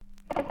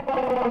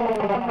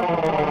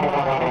Welcome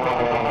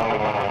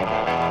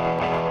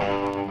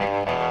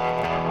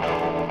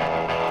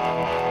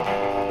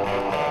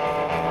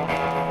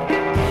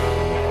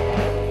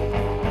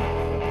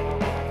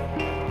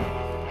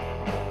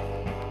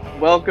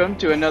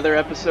to another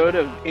episode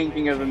of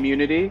Inking of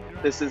Immunity.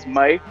 This is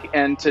Mike,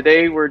 and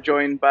today we're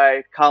joined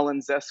by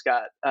Colin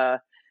Zescott.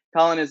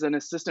 Colin is an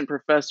assistant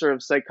professor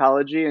of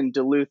psychology in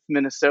Duluth,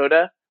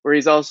 Minnesota, where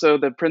he's also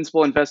the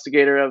principal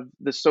investigator of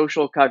the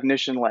Social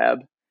Cognition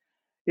Lab.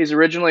 He's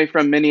originally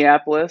from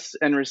Minneapolis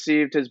and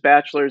received his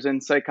bachelor's in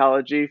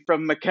psychology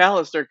from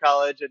Macalester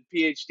College and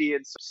PhD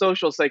in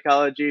social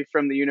psychology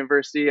from the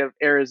University of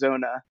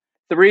Arizona.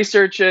 The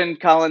research in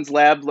Colin's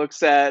lab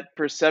looks at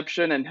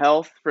perception and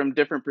health from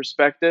different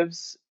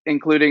perspectives,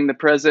 including the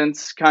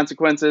presence,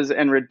 consequences,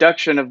 and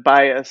reduction of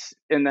bias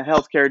in the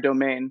healthcare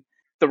domain,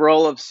 the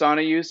role of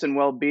sauna use and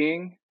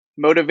well-being,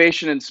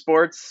 motivation in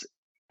sports,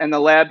 and the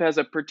lab has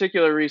a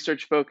particular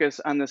research focus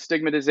on the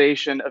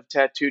stigmatization of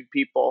tattooed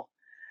people.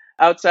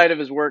 Outside of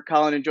his work,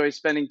 Colin enjoys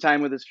spending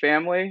time with his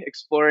family,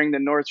 exploring the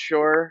North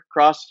Shore,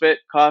 CrossFit,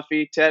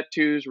 coffee,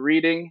 tattoos,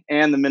 reading,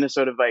 and the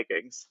Minnesota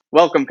Vikings.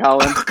 Welcome,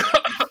 Colin.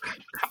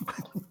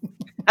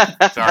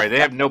 Sorry, they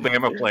have no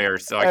Bama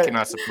players, so I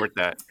cannot support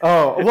that.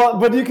 Oh, well,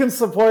 but you can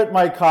support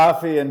my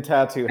coffee and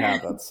tattoo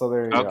habits. So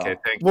there you go. Okay,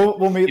 thank you.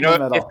 We'll meet in the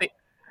middle.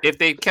 If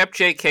they kept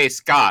J.K.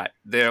 Scott,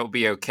 they'll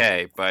be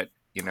okay. But,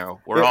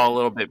 we're all a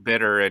little bit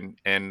bitter. And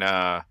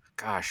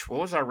gosh,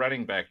 what was our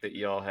running back that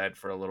y'all had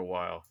for a little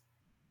while?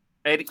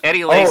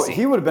 Eddie Lacy. Oh,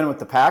 he would have been with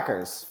the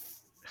Packers.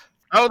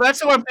 Oh,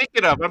 that's who I'm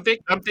thinking of. I'm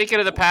thinking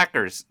of the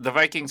Packers. The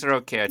Vikings are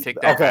okay. I take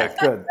that back.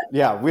 Good.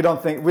 Yeah, we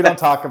don't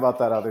talk about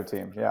that other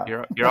team. Yeah,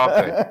 you're all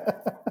good.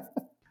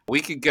 We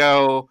could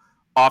go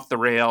off the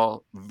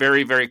rail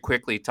very, very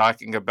quickly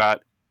talking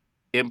about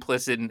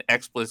implicit and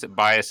explicit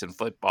bias in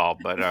football,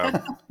 but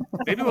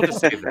maybe we'll just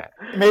save that.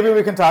 Maybe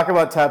we can talk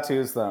about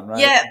tattoos then,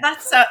 right? Yeah,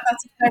 that's a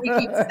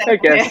very good segue. I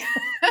guess.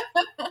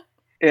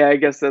 Yeah, I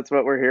guess that's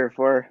what we're here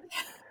for.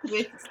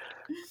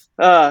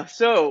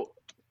 So,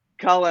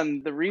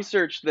 Colin, the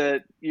research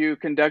that you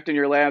conduct in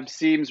your lab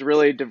seems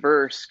really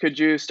diverse. Could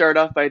you start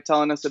off by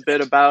telling us a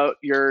bit about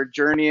your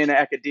journey in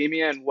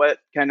academia and what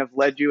kind of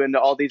led you into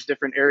all these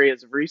different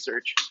areas of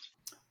research?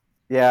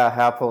 Yeah,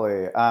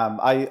 happily.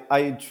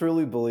 I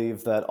truly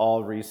believe that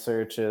all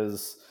research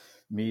is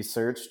me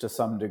search to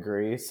some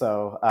degree.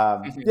 So,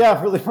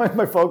 really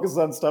my focus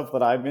on stuff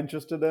that I'm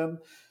interested in.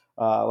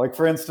 Like,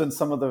 for instance,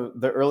 some of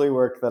the early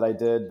work that I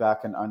did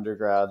back in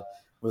undergrad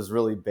was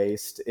really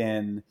based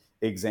in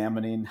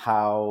examining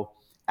how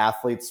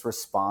athletes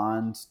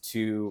respond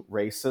to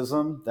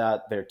racism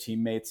that their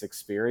teammates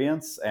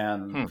experience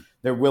and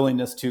their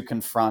willingness to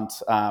confront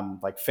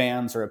like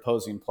fans or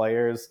opposing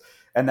players.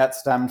 And that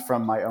stemmed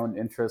from my own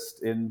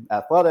interest in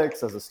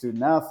athletics as a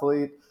student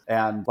athlete.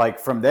 And like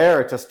from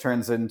there, it just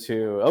turns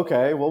into,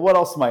 okay, well, what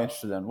else am I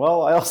interested in?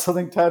 Well, I also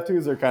think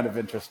tattoos are kind of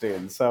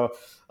interesting. So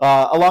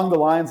along the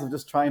lines of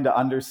just trying to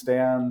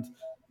understand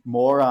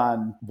more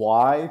on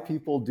why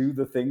people do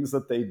the things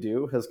that they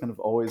do has kind of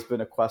always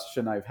been a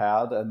question I've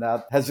had. And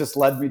that has just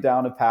led me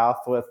down a path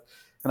with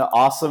kind of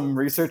awesome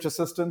research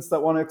assistants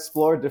that want to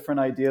explore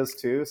different ideas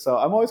too. So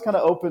I'm always kind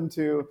of open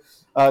to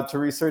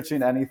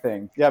researching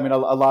anything. Yeah, I mean, a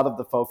lot of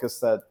the focus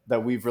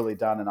that we've really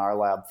done in our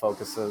lab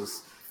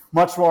focuses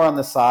much more on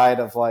the side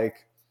of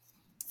like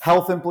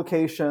health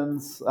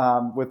implications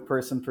with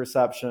person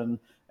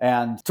perception,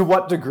 and to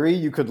what degree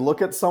you could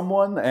look at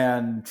someone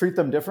and treat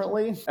them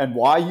differently and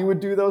why you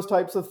would do those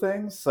types of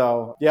things.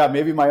 So yeah,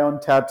 maybe my own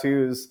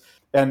tattoos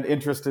and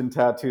interest in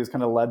tattoos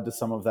kind of led to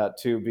some of that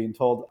too, being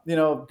told,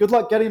 good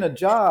luck getting a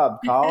job,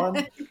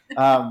 Colin.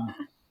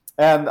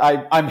 And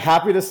I'm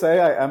happy to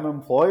say I am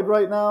employed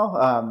right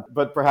now,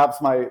 but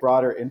perhaps my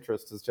broader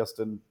interest is just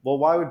in, well,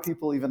 why would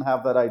people even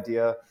have that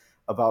idea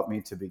about me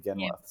to begin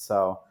with?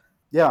 So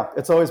yeah,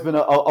 it's always been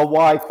a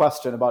why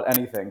question about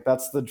anything.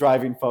 That's the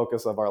driving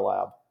focus of our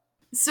lab.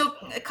 So,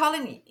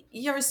 Colin,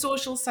 you're a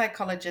social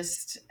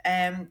psychologist.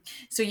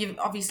 So you've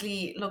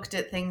obviously looked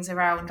at things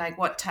around like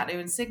what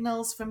tattooing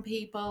signals from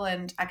people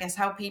and I guess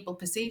how people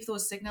perceive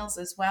those signals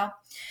as well.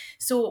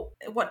 So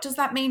what does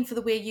that mean for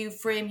the way you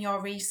frame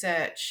your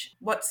research?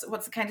 What's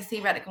the kind of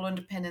theoretical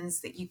underpinnings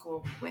that you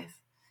go with?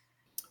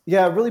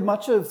 Yeah, really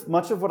much of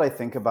what I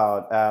think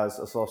about as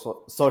a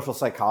social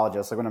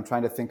psychologist, like when I'm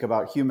trying to think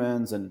about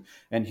humans and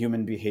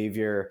human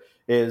behavior,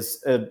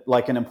 is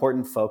like an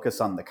important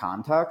focus on the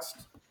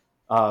context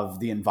of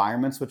the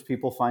environments which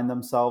people find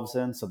themselves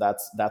in. So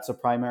that's a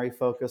primary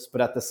focus.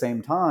 But at the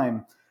same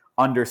time,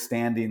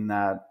 understanding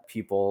that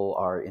people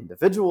are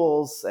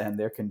individuals and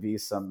there can be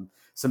some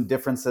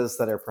differences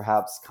that are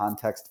perhaps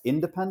context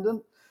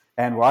independent.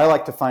 And where I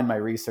like to find my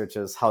research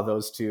is how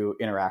those two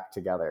interact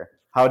together.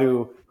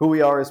 Who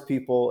we are as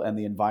people and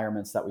the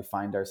environments that we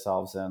find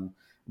ourselves in,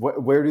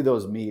 where do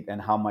those meet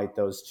and how might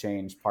those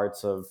change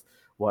parts of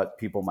what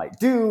people might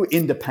do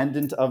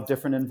independent of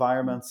different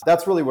environments?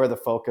 That's really where the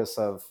focus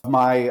of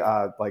my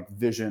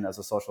vision as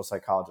a social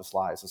psychologist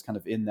lies, is kind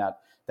of in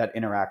that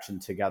interaction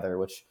together,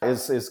 which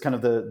is kind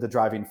of the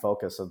driving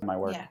focus of my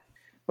work. Yeah.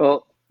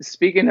 Well,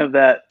 Speaking of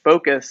that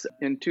focus,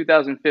 in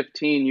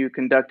 2015, you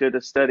conducted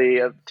a study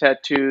of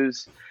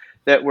tattoos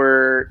that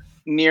were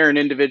near an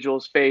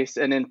individual's face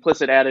and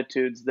implicit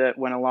attitudes that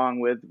went along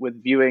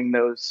with viewing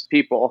those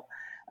people.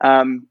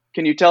 Can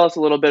you tell us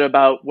a little bit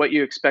about what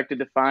you expected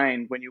to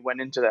find when you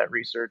went into that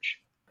research?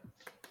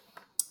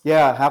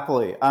 Yeah,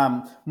 happily.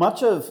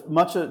 Much of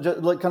just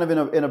like kind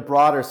of in a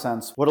broader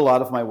sense, what a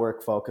lot of my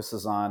work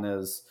focuses on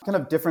is kind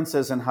of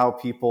differences in how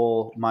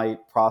people might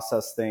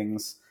process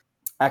things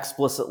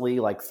explicitly,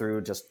 like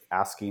through just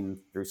asking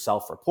through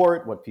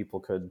self-report, what people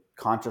could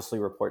consciously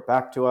report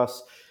back to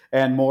us,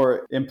 and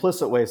more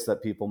implicit ways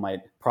that people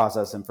might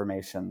process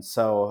information.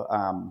 So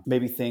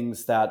maybe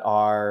things that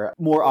are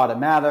more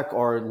automatic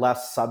or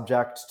less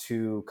subject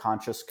to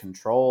conscious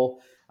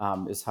control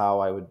is how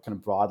I would kind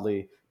of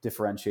broadly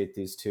differentiate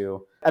these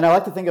two. And I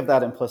like to think of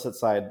that implicit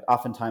side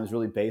oftentimes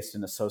really based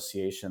in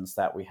associations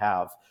that we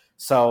have.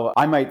 So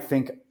I might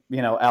think,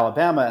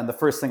 Alabama, and the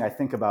first thing I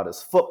think about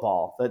is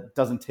football. That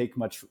doesn't take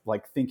much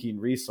like thinking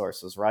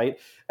resources, right?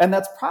 And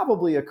that's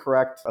probably a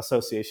correct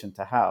association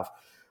to have.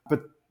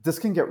 But this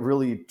can get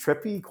really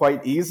trippy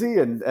quite easy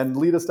and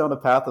lead us down a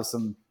path of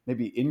some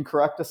maybe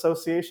incorrect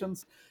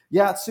associations.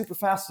 Yeah, it's super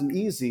fast and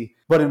easy,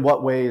 but in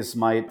what ways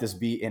might this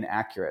be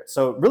inaccurate?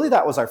 So really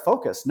that was our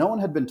focus. No one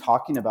had been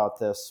talking about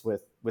this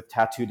with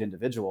tattooed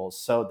individuals.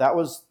 So that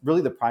was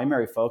really the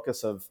primary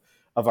focus of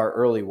our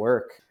early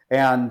work.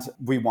 And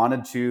we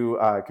wanted to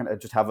kind of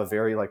just have a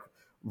very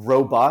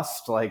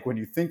robust, when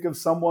you think of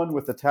someone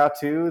with a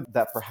tattoo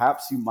that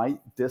perhaps you might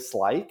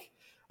dislike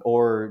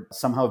or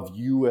somehow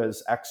view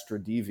as extra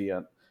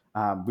deviant,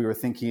 we were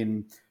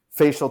thinking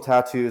facial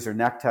tattoos or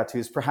neck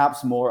tattoos,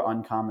 perhaps more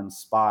uncommon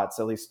spots,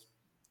 at least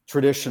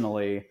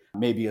traditionally,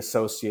 maybe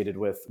associated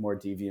with more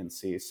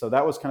deviancy. So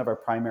that was kind of our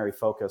primary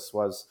focus,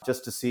 was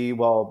just to see,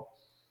 well,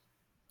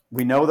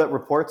 we know that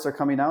reports are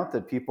coming out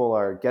that people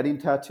are getting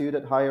tattooed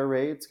at higher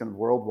rates, kind of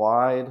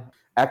worldwide.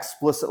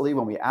 Explicitly,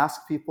 when we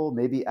ask people,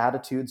 maybe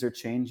attitudes are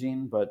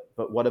changing, but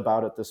what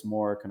about at this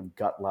more kind of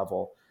gut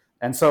level?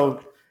 And so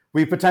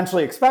we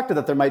potentially expected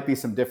that there might be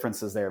some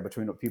differences there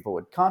between what people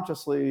would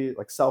consciously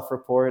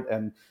self-report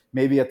and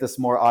maybe at this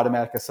more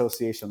automatic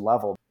association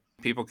level.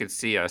 People could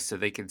see us, so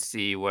they can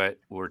see what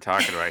we're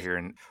talking about here.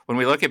 And when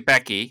we look at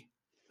Becky,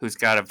 who's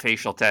got a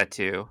facial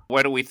tattoo,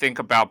 what do we think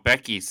about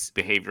Becky's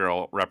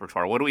behavioral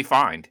repertoire? What do we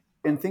find?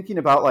 In thinking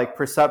about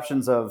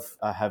perceptions of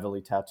a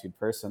heavily tattooed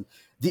person,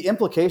 the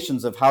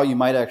implications of how you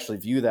might actually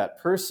view that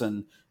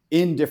person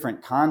in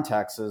different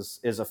contexts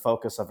is a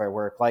focus of our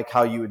work, like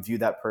how you would view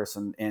that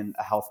person in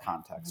a health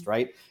context,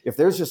 right? If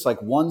there's just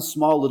one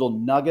small little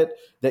nugget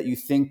that you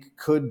think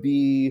could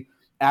be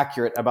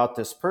accurate about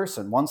this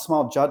person, one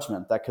small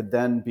judgment that could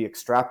then be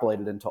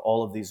extrapolated into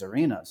all of these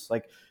arenas.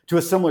 To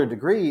a similar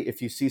degree,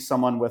 if you see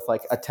someone with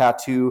a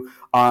tattoo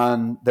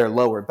on their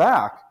lower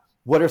back,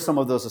 what are some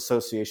of those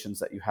associations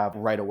that you have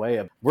right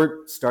away?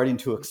 We're starting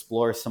to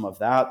explore some of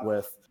that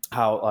with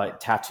how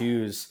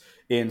tattoos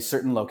in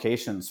certain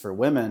locations for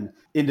women,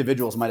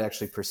 individuals might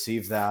actually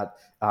perceive that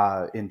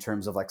in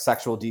terms of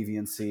sexual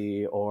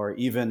deviancy, or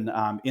even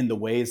in the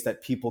ways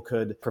that people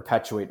could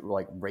perpetuate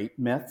rape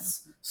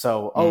myths.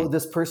 So,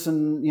 this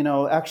person,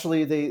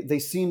 actually they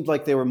seemed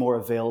like they were more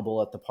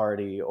available at the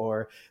party,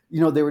 or,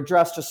 they were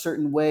dressed a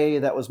certain way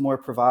that was more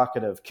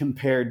provocative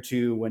compared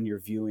to when you're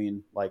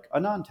viewing a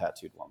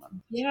non-tattooed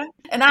woman. Yeah.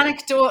 And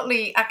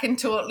anecdotally, I can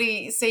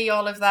totally see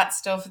all of that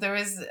stuff. There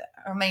is,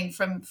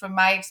 from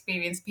my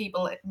experience,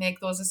 people make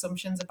those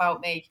assumptions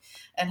about me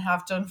and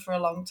have done for a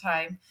long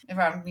time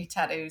around me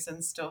tattoos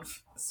and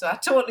stuff. So I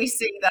totally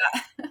see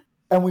that.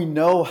 And we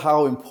know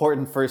how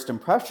important first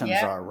impressions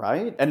are,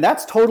 right? And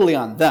that's totally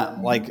on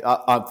them.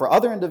 Mm-hmm. For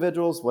other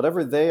individuals,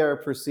 whatever they are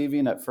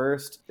perceiving at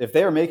first, if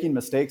they are making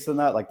mistakes in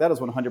that, that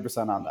is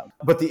 100% on them.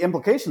 But the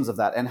implications of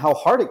that and how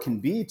hard it can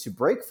be to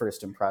break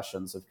first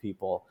impressions of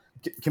people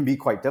can be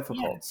quite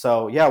difficult. Yeah.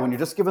 So when you're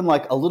just given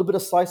a little bit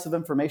of slice of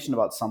information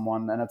about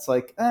someone, and it's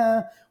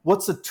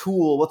what's a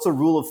tool? What's a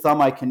rule of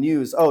thumb I can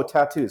use? Oh,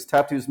 tattoos.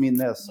 Tattoos mean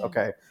this. Yeah.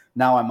 Okay,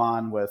 now I'm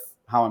on with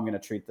how I'm going to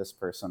treat this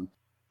person.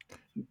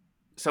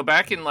 So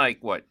back in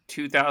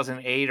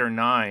 2008 or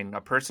 2009,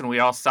 a person we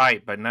all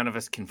cite, but none of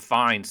us can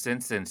find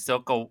since then,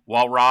 Silka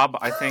Walrab,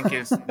 I think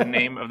is the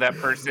name of that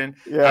person.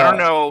 Yeah. I don't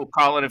know,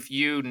 Colin, if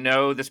you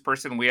know this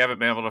person. We haven't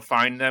been able to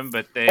find them,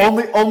 but they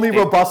only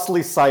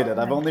robustly cited.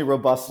 I've only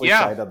robustly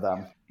cited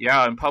them.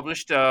 Yeah, and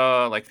published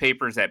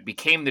papers that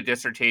became the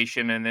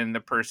dissertation, and then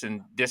the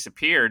person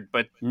disappeared.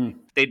 But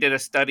they did a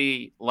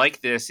study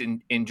like this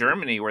in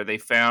Germany, where they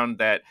found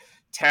that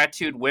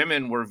tattooed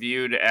women were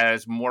viewed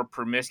as more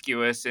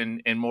promiscuous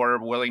and more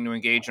willing to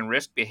engage in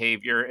risk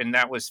behavior. And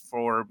that was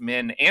for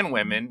men and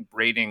women,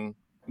 rating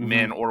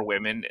men or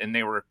women. And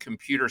they were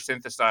computer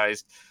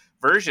synthesized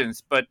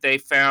versions, but they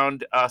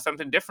found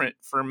something different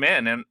for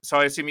men. And so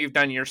I assume you've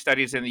done your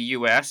studies in the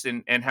US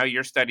and how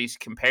your studies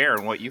compare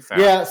and what you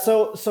found. Yeah.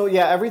 So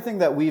everything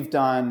that we've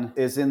done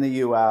is in the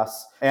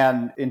US.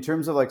 And in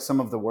terms of some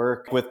of the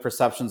work with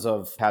perceptions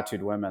of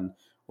tattooed women,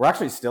 We're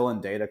actually still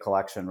in data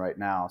collection right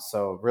now.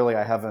 So really,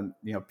 I haven't,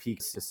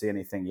 peeked to see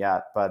anything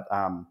yet, but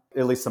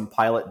at least some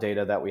pilot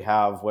data that we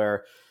have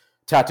where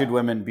tattooed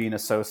women being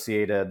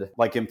associated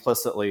like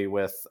implicitly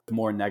with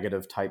more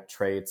negative type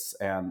traits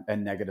and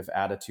negative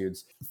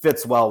attitudes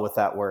fits well with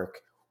that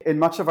work. In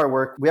much of our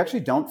work, we actually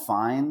don't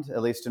find,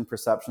 at least in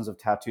perceptions of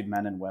tattooed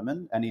men and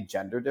women, any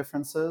gender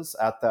differences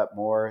at that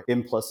more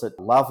implicit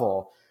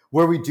level.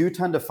 Where we do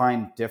tend to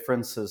find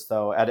differences,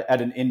 though,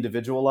 at an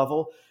individual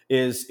level,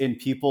 is in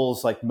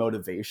people's like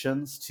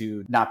motivations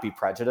to not be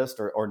prejudiced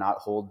or not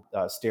hold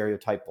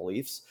stereotype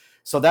beliefs.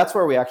 So that's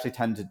where we actually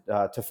tend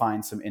to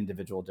find some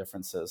individual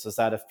differences, is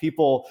that if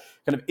people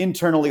kind of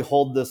internally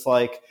hold this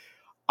like,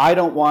 I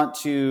don't want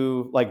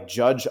to like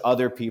judge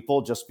other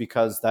people just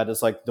because that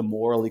is like the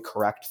morally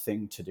correct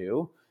thing to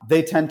do,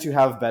 they tend to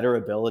have better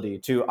ability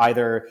to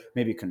either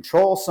maybe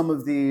control some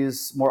of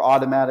these more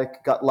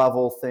automatic gut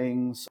level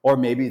things, or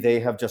maybe they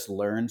have just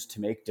learned to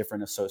make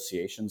different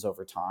associations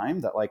over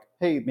time that like,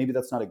 hey, maybe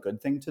that's not a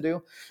good thing to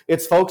do.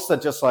 It's folks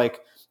that just like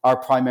are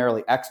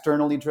primarily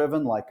externally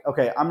driven, like,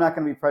 okay, I'm not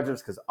going to be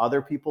prejudiced because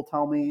other people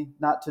tell me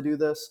not to do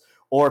this,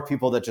 or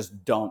people that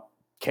just don't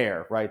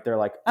care, right? They're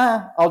like,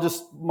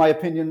 my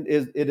opinion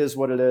is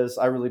what it is.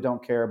 I really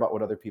don't care about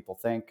what other people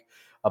think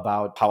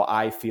about how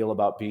I feel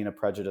about being a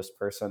prejudiced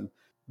person.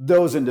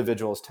 Those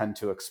individuals tend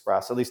to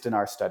express, at least in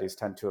our studies,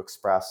 tend to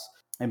express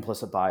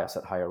implicit bias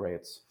at higher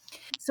rates.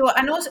 So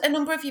I know a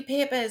number of your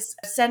papers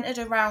centered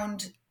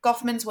around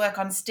Goffman's work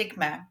on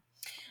stigma.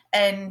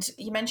 And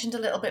you mentioned a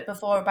little bit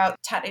before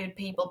about tattooed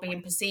people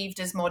being perceived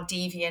as more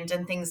deviant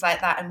and things like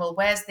that. And well,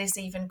 where's this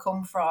even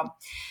come from?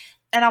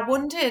 And I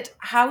wondered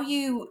how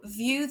you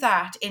view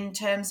that in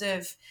terms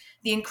of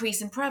the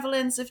increase in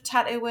prevalence of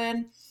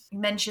tattooing. You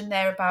mentioned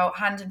there about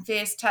hand and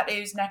face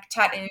tattoos, neck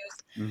tattoos,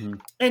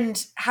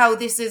 and how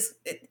this is,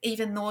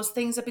 even those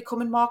things are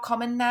becoming more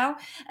common now.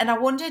 And I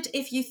wondered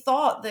if you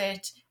thought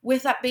that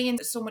with that being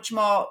so much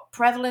more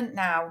prevalent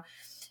now,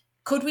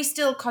 could we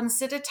still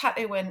consider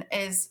tattooing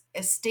as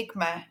a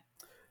stigma?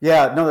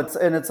 Yeah, no, it's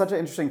such an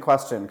interesting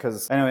question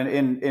because I know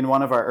in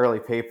one of our early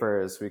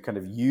papers, we kind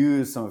of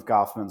used some of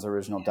Goffman's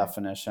original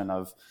definition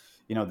of,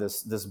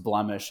 this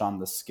blemish on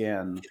the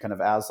skin kind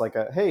of as like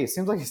hey,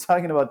 seems like he's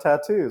talking about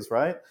tattoos,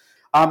 right?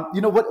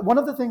 One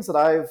of the things that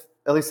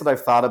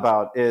I've thought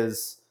about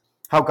is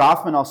how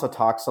Goffman also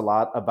talks a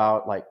lot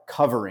about like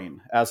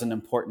covering as an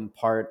important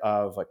part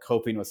of like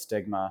coping with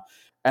stigma.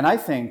 And I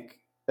think,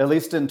 at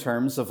least in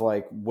terms of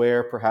like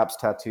where perhaps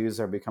tattoos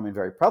are becoming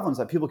very prevalent,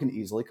 that people can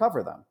easily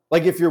cover them.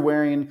 Like if you're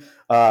wearing,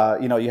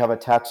 you have a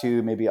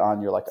tattoo maybe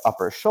on your like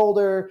upper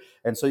shoulder,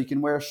 and so you can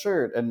wear a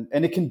shirt and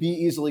it can be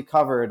easily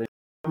covered.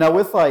 Now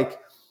with like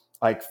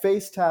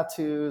face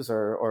tattoos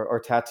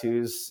or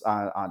tattoos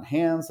on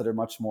hands that are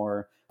much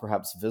more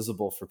perhaps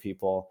visible for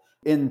people.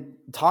 In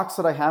talks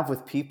that I have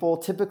with people,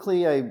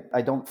 typically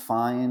I don't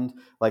find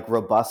like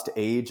robust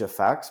age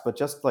effects, but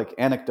just like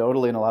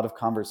anecdotally in a lot of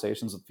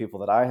conversations with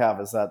people that I have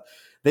is that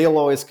they'll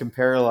always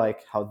compare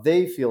like how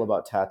they feel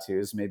about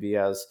tattoos, maybe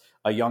as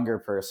a younger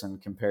person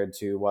compared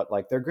to what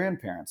like their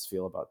grandparents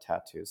feel about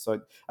tattoos. So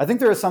I think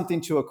there is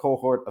something to a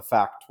cohort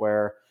effect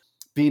where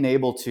being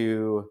able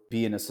to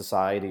be in a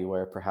society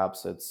where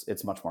perhaps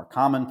it's much more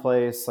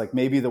commonplace, like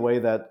maybe the way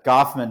that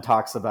Goffman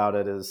talks about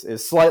it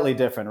is slightly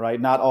different,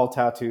 right? Not all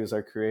tattoos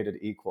are created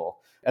equal.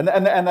 And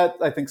that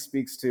I think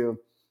speaks to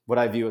what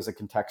I view as a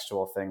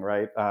contextual thing,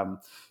 right? I'm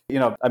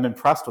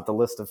impressed with the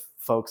list of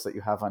folks that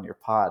you have on your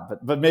pod,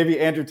 but maybe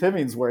Andrew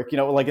Timming's work,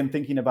 like in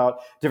thinking about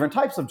different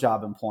types of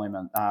job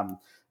employment,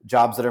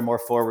 jobs that are more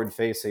forward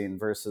facing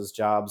versus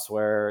jobs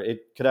where it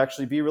could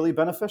actually be really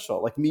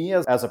beneficial. Like me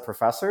as a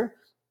professor,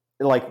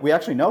 like we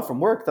actually know from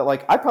work that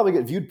like I probably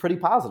get viewed pretty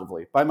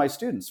positively by my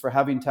students for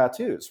having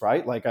tattoos,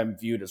 right? Like I'm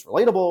viewed as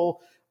relatable.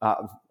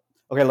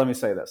 Okay, let me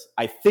say this.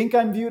 I think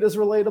I'm viewed as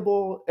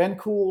relatable and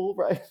cool,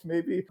 right?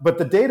 Maybe. But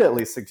the data at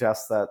least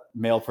suggests that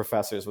male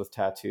professors with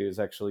tattoos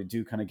actually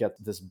do kind of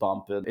get this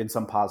bump in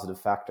some positive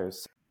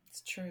factors. It's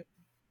true.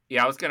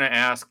 Yeah, I was going to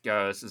ask,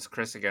 this is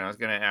Chris again, I was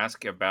going to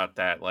ask you about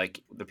that.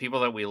 Like the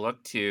people that we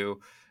look to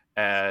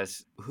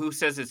as who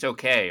says it's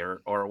okay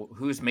or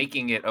who's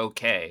making it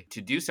okay to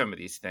do some of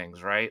these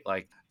things, right?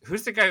 Like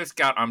who's the guy who's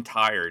got I'm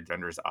tired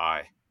under his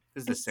eye?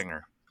 Who's the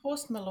singer?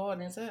 Post Malone,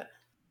 is it?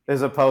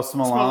 Is it Post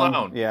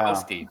Malone? Yeah.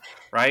 Posty,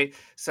 right?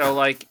 So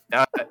like,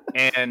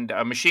 and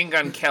Machine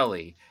Gun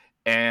Kelly.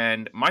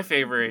 And my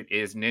favorite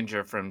is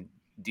Ninja from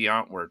Die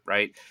Antwoord,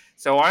 right?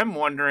 So I'm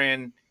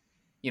wondering,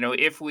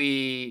 if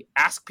we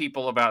ask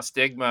people about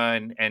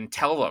stigma and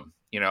tell them,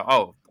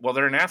 oh, well,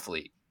 they're an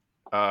athlete.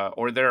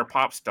 Or they're a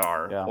pop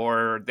star,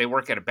 or they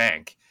work at a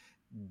bank,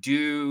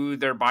 do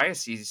their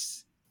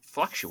biases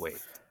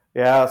fluctuate?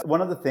 Yeah, one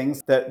of the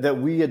things that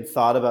we had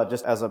thought about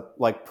just as a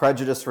like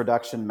prejudice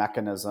reduction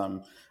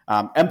mechanism,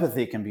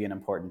 empathy can be an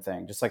important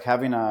thing. Just like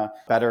having a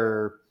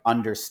better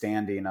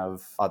understanding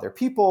of other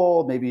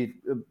people, maybe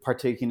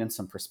partaking in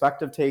some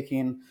perspective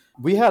taking.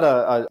 We had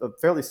a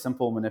fairly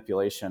simple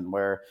manipulation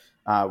where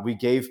we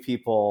gave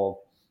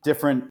people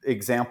different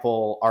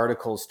example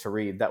articles to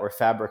read that were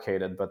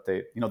fabricated, but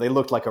they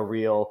looked like a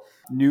real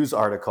news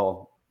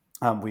article.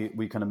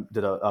 We kind of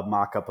did a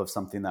mock-up of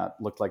something that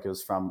looked like it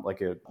was from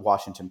like a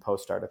Washington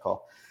Post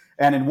article.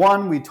 And in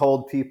one, we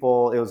told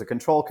people it was a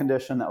control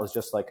condition that was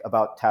just like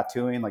about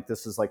tattooing. Like,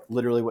 this is like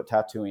literally what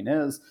tattooing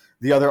is.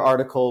 The other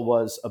article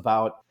was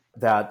about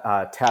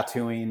that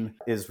tattooing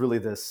is really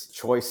this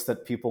choice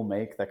that people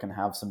make that can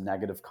have some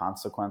negative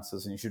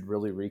consequences, and you should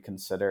really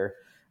reconsider,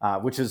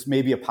 which is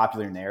maybe a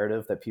popular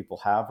narrative that people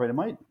have, right? It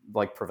might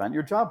like prevent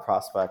your job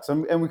prospects.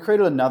 And we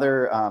created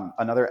another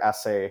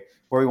essay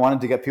where we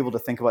wanted to get people to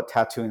think about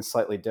tattooing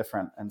slightly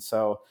different. And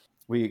so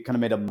we kind of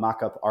made a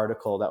mock-up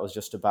article that was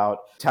just about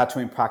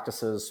tattooing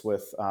practices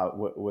with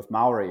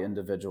Maori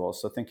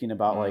individuals. So thinking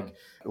about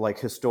like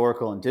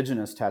historical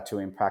indigenous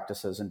tattooing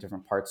practices in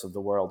different parts of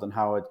the world, and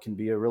how it can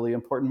be a really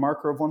important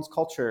marker of one's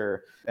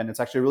culture. And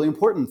it's actually a really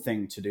important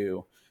thing to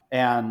do.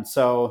 And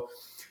so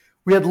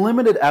we had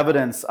limited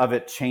evidence of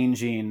it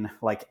changing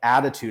like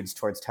attitudes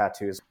towards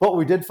tattoos. What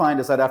we did find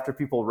is that after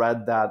people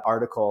read that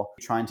article,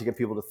 trying to get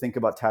people to think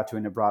about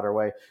tattooing in a broader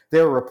way,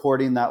 they were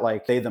reporting that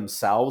like they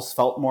themselves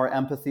felt more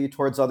empathy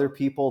towards other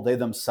people. They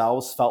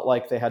themselves felt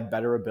like they had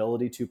better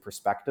ability to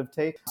perspective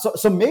take.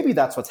 So maybe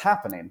that's what's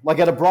happening. Like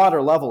at a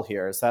broader level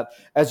here is that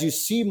as you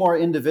see more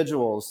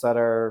individuals that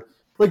are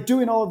like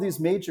doing all of these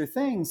major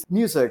things,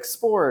 music,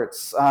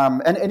 sports,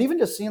 and even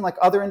just seeing like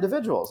other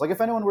individuals. Like if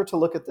anyone were to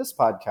look at this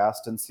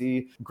podcast and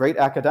see great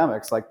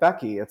academics like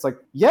Becky, it's like,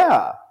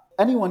 yeah,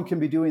 anyone can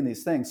be doing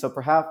these things. So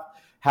perhaps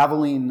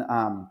having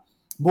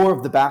more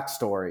of the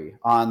backstory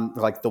on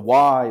like the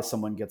why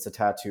someone gets a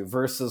tattoo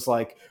versus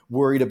like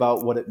worried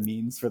about what it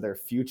means for their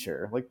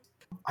future. Like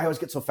I always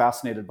get so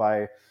fascinated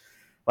by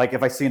like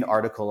if I see an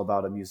article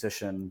about a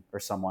musician or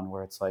someone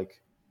where it's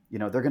like, you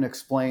know, they're going to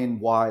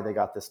explain why they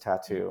got this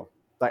tattoo.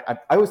 I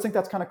always think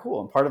that's kind of cool.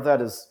 And part of that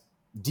is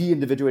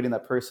de-individuating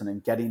that person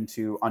and getting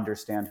to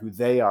understand who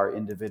they are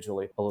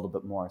individually a little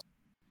bit more.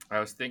 I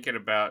was thinking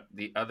about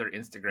the other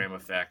Instagram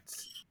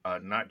effects,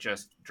 not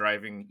just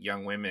driving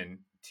young women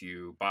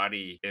to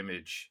body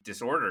image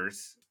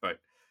disorders, but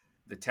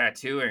the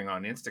tattooing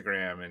on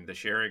Instagram and the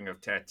sharing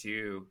of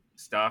tattoo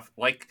stuff.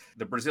 Like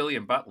the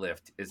Brazilian butt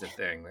lift is a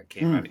thing that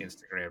came on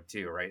Instagram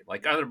too, right?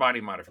 Like other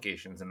body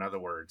modifications, in other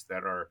words,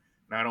 that are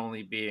not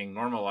only being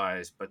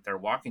normalized, but they're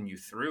walking you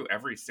through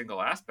every single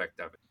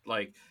aspect of it.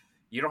 Like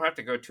you don't have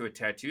to go to a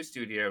tattoo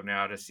studio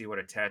now to see what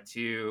a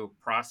tattoo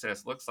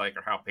process looks like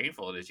or how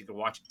painful it is. You can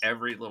watch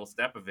every little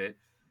step of it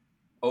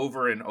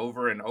over and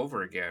over and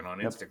over again on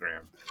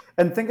Instagram.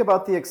 And think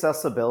about the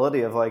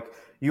accessibility of like,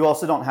 you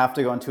also don't have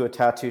to go into a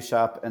tattoo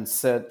shop and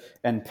sit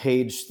and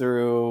page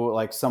through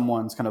like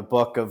someone's kind of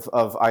book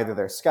of either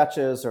their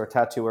sketches or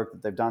tattoo work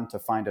that they've done to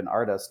find an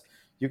artist.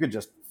 You could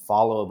just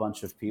follow a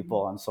bunch of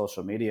people on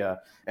social media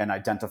and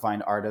identify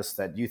an artist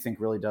that you think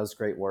really does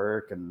great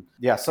work. And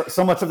yeah,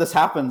 so much of this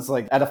happens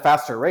like at a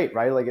faster rate,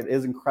 right? Like it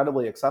is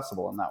incredibly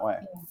accessible in that way.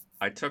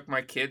 I took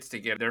my kids to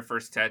get their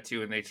first tattoo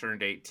when they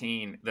turned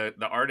 18. The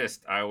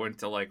artist, I went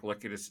to like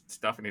look at his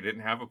stuff and he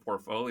didn't have a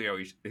portfolio.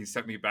 He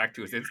sent me back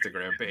to his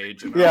Instagram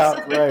page. And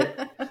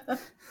right.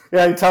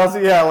 Yeah, he tells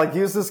you, like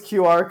use this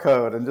QR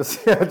code and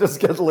just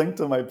get linked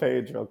to my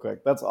page real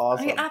quick. That's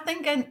awesome. I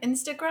think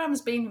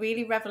Instagram's been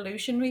really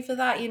revolutionary for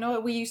that. You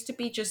know, we used to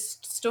be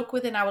just stuck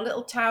within our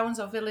little towns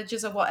or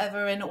villages or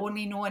whatever and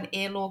only knowing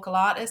a local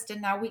artist. And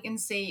now we can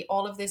see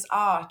all of this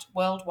art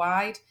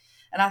worldwide.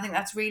 And I think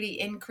that's really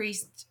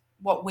increased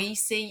what we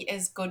see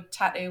as good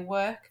tattoo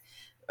work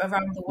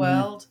around the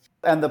world.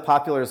 And the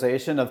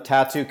popularization of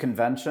tattoo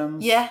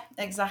conventions. Yeah,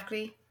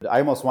 exactly. I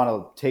almost want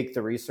to take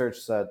the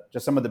research that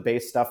just some of the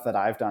base stuff that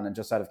I've done and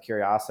just out of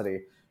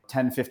curiosity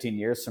 10, 15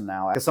 years from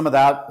now. Some of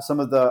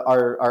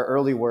our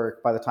early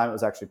work by the time it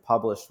was actually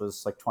published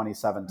was like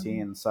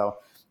 2017. So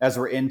as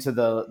we're into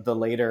the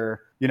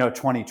later,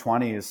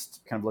 2020s,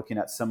 kind of looking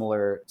at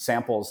similar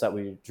samples that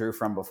we drew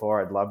from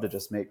before, I'd love to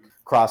just make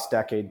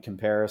cross-decade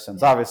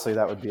comparisons. Obviously,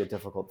 that would be a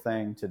difficult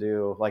thing to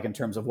do, like in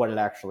terms of what it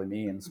actually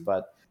means,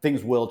 but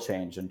things will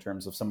change in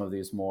terms of some of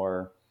these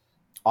more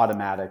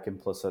automatic,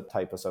 implicit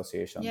type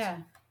associations. Yeah.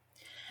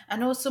 I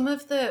know some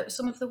of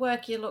the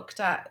work you looked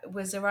at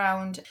was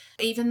around,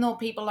 even though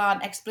people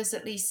aren't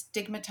explicitly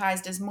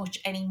stigmatized as much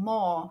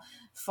anymore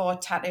for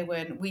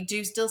tattooing, we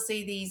do still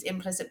see these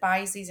implicit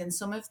biases, and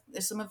some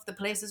of the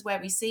places where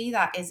we see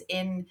that is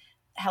in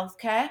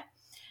healthcare.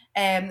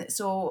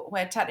 So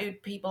where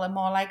tattooed people are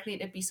more likely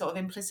to be sort of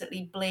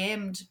implicitly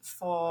blamed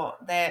for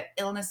their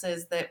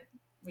illnesses that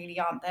really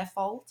aren't their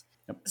fault.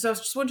 Yep. So I was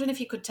just wondering if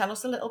you could tell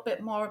us a little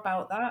bit more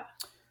about that.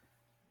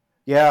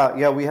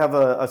 Yeah, we have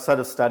a set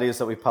of studies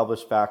that we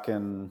published back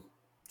in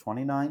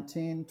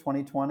 2019,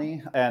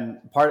 2020. And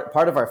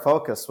part of our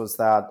focus was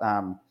that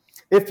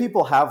if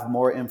people have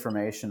more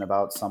information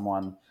about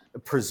someone,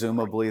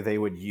 presumably they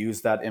would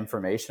use that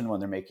information when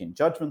they're making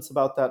judgments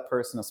about that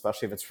person,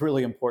 especially if it's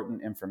really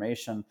important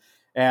information.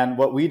 And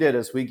what we did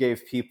is we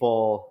gave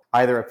people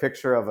either a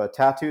picture of a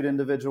tattooed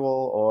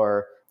individual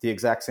or the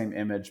exact same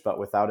image, but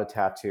without a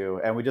tattoo.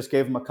 And we just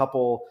gave them a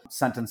couple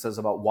sentences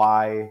about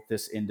why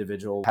this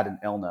individual had an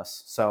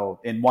illness. So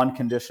in one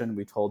condition,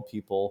 we told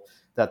people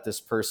that this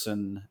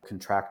person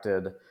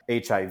contracted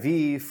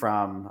HIV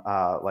from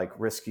like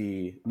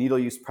risky needle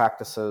use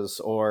practices,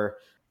 or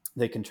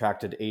they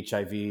contracted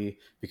HIV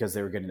because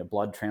they were getting a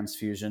blood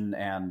transfusion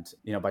and,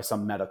 by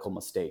some medical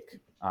mistake,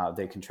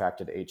 they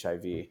contracted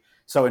HIV.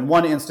 So in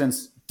one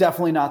instance,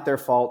 definitely not their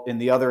fault. In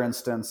the other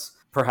instance,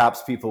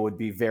 perhaps people would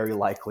be very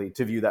likely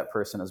to view that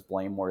person as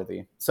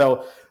blameworthy.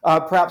 So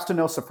perhaps to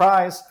no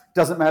surprise,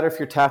 doesn't matter if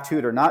you're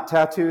tattooed or not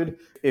tattooed,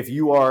 if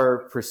you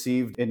are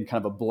perceived in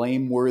kind of a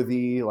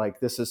blameworthy, like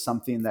this is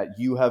something that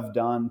you have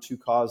done to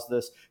cause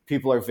this,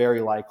 people are very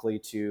likely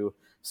to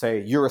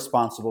say, you're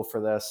responsible for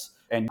this.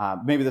 And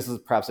maybe this is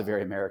perhaps a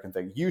very American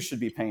thing. You should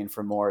be paying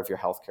for more of your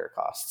healthcare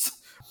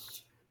costs.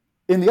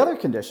 In the other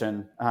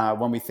condition,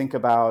 when we think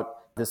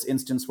about this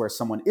instance where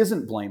someone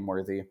isn't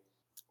blameworthy,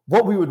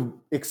 what we would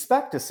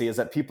expect to see is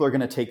that people are going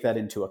to take that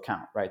into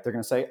account, right? They're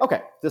going to say,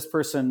 okay, this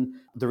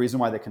person, the reason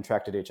why they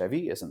contracted HIV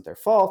isn't their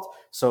fault,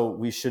 so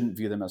we shouldn't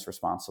view them as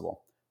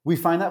responsible. We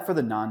find that for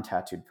the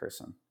non-tattooed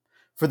person.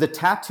 For the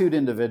tattooed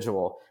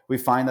individual, we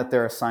find that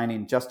they're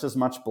assigning just as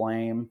much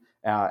blame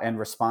and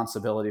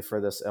responsibility for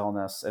this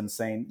illness and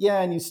saying,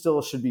 yeah, and you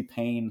still should be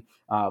paying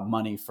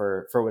money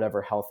for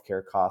whatever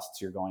healthcare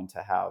costs you're going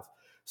to have.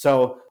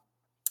 So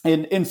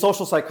in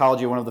social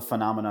psychology, one of the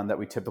phenomenon that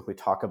we typically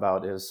talk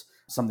about is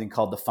something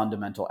called the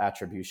fundamental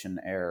attribution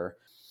error.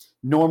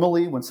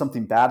 Normally, when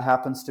something bad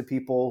happens to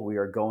people, we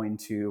are going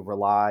to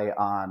rely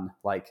on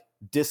like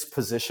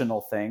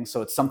dispositional things.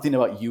 So it's something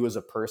about you as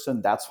a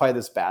person. That's why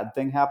this bad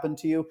thing happened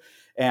to you.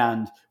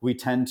 And we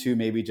tend to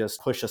maybe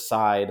just push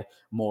aside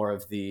more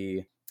of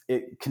the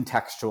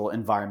contextual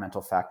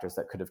environmental factors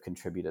that could have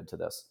contributed to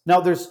this. Now,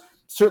 there's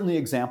certainly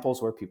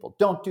examples where people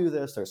don't do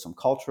this. There's some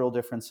cultural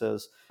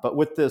differences. But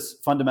with this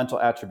fundamental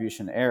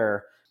attribution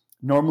error,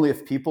 normally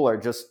if people are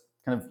just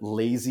kind of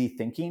lazy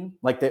thinking,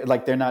 like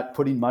they're not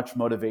putting much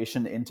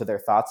motivation into their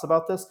thoughts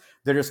about this,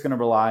 they're just going to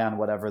rely on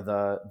whatever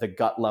the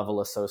gut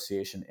level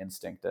association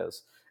instinct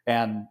is.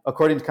 And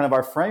according to kind of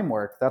our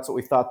framework, that's what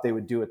we thought they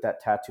would do with that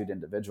tattooed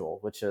individual,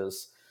 which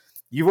is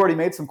you've already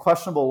made some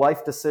questionable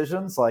life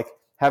decisions, like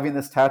having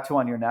this tattoo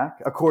on your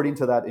neck, according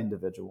to that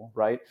individual,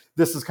 right?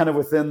 This is kind of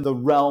within the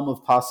realm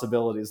of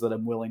possibilities that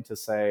I'm willing to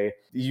say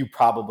you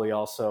probably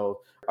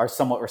also are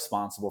somewhat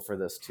responsible for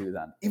this too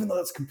then, even though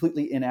that's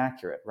completely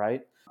inaccurate,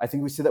 right? I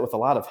think we see that with a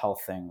lot of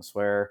health things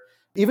where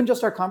even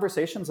just our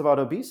conversations about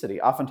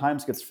obesity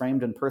oftentimes gets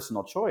framed in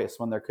personal choice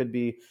when there could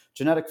be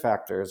genetic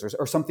factors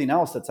or something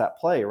else that's at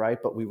play, right?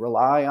 But we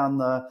rely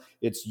on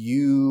it's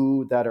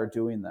you that are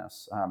doing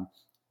this.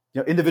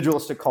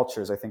 Individualistic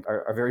cultures, I think,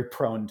 are very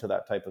prone to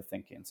that type of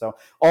thinking. So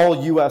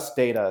all US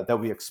data that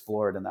we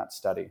explored in that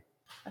study.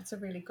 That's a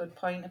really good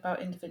point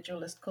about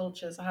individualist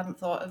cultures. I hadn't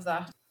thought of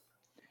that.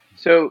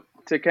 So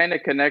to kind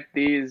of connect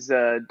these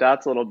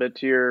dots a little bit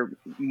to your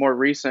more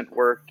recent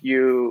work,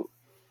 you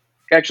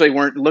actually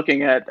weren't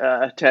looking at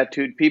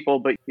tattooed people,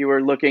 but you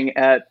were looking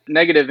at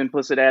negative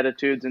implicit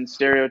attitudes and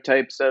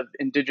stereotypes of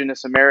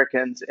Indigenous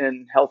Americans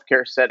in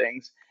healthcare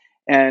settings.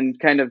 And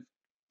kind of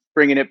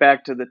bringing it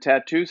back to the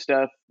tattoo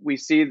stuff, we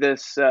see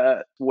this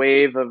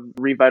wave of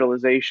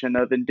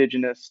revitalization of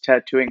Indigenous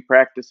tattooing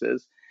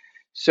practices.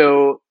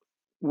 So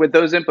with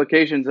those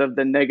implications of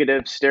the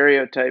negative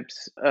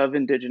stereotypes of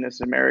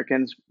Indigenous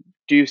Americans,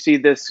 do you see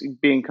this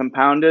being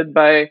compounded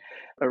by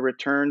a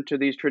return to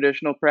these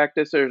traditional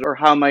practices, or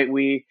how might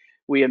we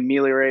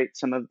ameliorate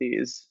some of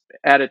these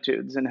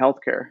attitudes in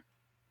healthcare?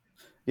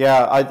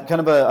 Yeah,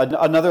 kind of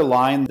another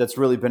line that's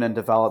really been in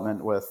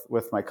development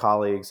with my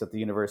colleagues at the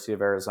University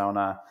of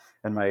Arizona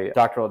and my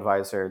doctoral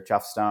advisor,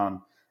 Jeff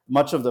Stone.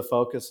 Much of the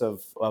focus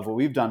of what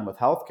we've done with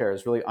healthcare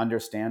is really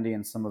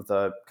understanding some of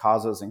the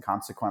causes and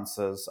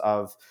consequences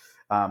of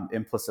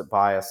implicit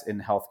bias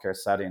in healthcare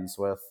settings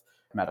with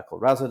medical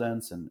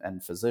residents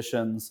and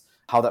physicians,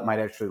 how that might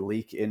actually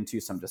leak into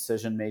some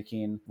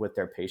decision-making with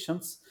their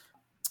patients.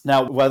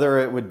 Now, whether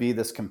it would be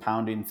this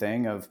compounding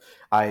thing of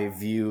I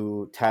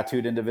view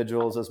tattooed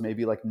individuals as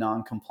maybe like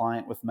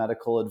non-compliant with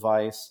medical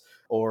advice,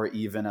 or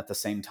even at the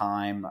same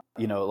time,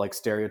 like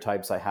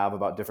stereotypes I have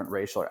about different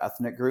racial or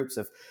ethnic groups,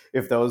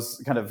 if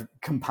those kind of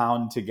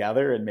compound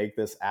together and make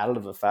this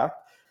additive effect,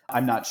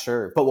 I'm not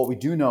sure. But what we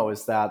do know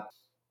is that,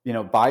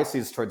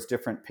 biases towards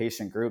different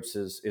patient groups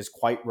is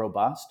quite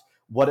robust.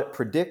 What it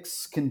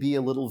predicts can be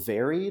a little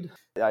varied.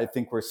 I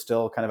think we're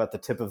still kind of at the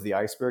tip of the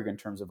iceberg in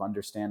terms of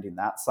understanding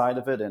that side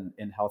of it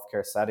in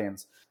healthcare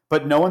settings.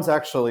 But no one's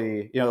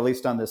actually, at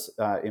least on this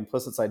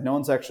implicit side, no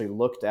one's actually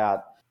looked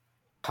at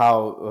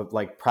how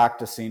like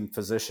practicing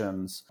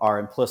physicians are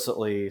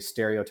implicitly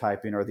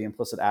stereotyping or the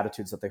implicit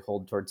attitudes that they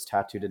hold towards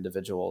tattooed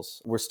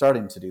individuals. We're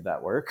starting to do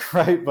that work,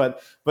 right?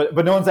 But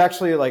no one's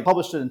actually like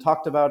published it and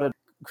talked about it.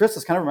 Chris,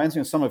 this kind of reminds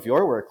me of some of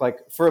your work. Like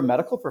for a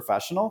medical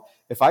professional,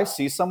 if I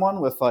see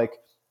someone with like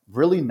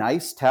really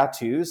nice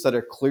tattoos that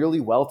are clearly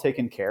well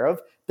taken care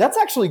of, that's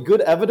actually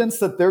good evidence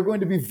that they're going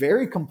to be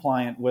very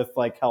compliant with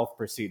like health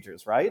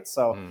procedures, right?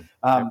 So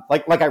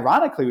like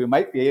ironically, we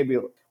might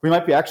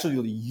be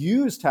actually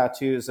use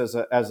tattoos as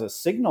a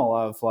signal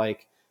of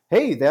like,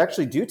 hey, they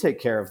actually do take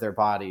care of their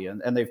body,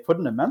 and they've put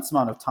an immense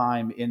amount of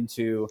time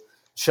into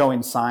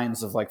showing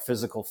signs of like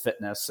physical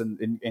fitness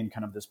in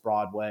kind of this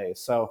broad way.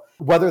 So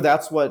whether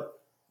that's what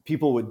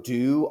people would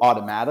do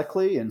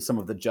automatically and some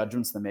of the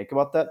judgments they make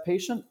about that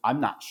patient, I'm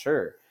not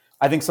sure.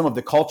 I think some of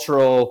the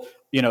cultural,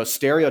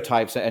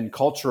 stereotypes and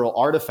cultural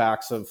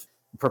artifacts of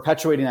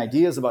perpetuating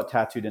ideas about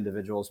tattooed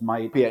individuals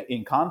might be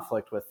in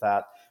conflict with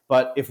that.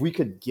 But if we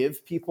could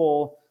give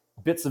people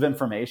bits of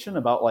information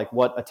about like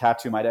what a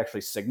tattoo might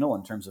actually signal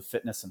in terms of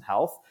fitness and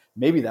health,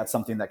 maybe that's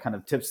something that kind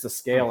of tips the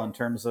scale in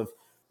terms of,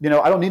 I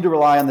don't need to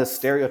rely on this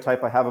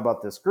stereotype I have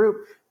about this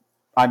group.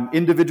 I'm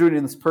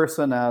individuating this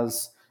person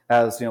as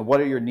what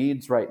are your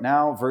needs right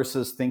now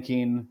versus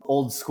thinking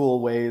old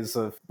school ways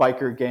of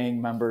biker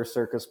gang member,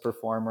 circus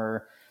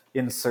performer,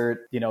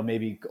 insert,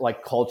 maybe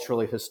like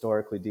culturally,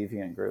 historically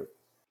deviant group.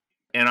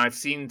 And I've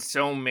seen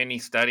so many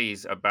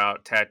studies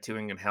about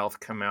tattooing and health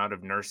come out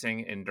of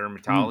nursing and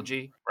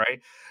dermatology,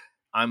 right?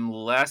 I'm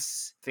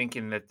less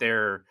thinking that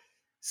they're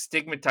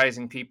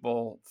stigmatizing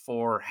people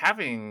for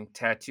having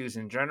tattoos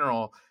in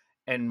general,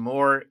 and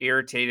more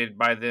irritated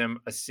by them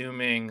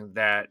assuming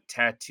that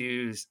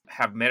tattoos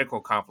have medical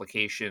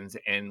complications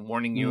and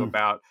warning you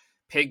about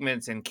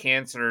pigments and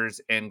cancers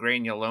and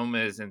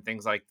granulomas and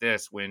things like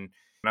this, when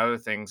other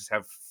things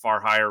have far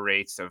higher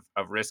rates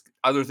of risk.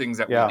 Other things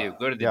that we do,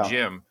 go to the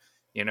gym.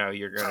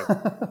 You're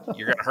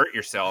gonna hurt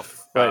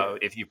yourself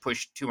if you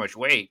push too much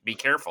weight. Be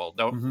careful.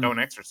 Don't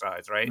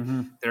exercise. Right?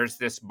 There's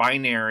this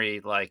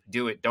binary like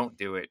do it, don't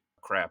do it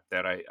crap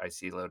that I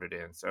see loaded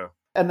in. So.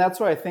 And that's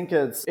why I think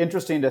it's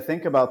interesting to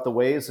think about the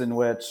ways in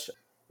which,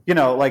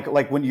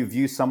 like when you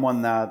view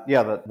someone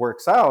that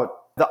works out,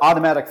 the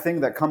automatic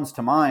thing that comes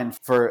to mind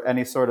for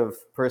any sort of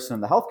person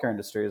in the healthcare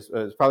industry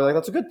is probably like,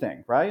 that's a good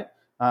thing, right?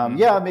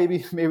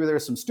 Maybe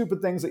there's some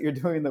stupid things that you're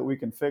doing that we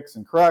can fix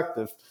and correct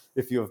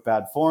if you have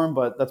bad form,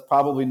 but that's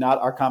probably not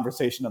our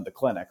conversation in the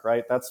clinic,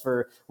 right? That's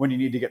for when you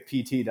need to get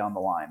PT down the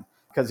line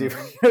because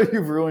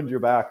you've ruined your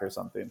back or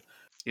something.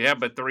 Yeah,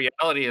 but the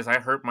reality is I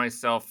hurt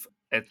myself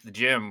at the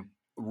gym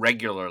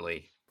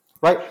regularly.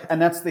 Right.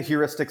 And that's the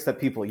heuristics that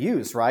people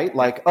use, right?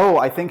 Like, oh,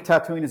 I think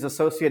tattooing is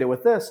associated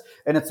with this.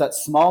 And it's that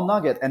small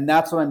nugget. And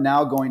that's what I'm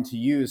now going to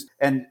use.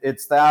 And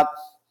it's that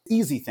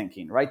easy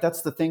thinking, right?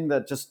 That's the thing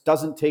that just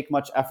doesn't take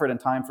much effort and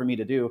time for me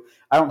to do.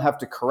 I don't have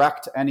to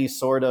correct any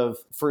sort of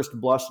first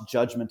blush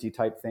judgmenty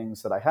type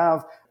things that I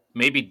have.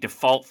 Maybe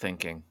default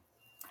thinking.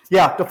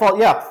 Yeah, default.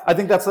 Yeah, I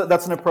think that's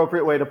an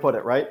appropriate way to put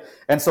it, right?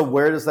 And so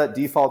where does that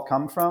default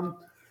come from?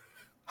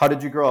 How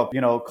did you grow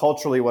up?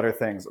 Culturally, what are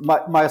things?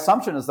 My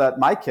assumption is that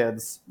my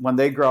kids, when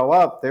they grow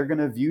up, they're going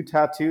to view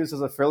tattoos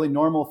as a fairly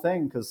normal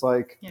thing because,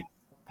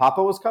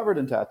 Papa was covered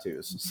in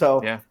tattoos.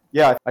 So,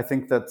 I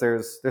think that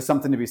there's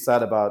something to be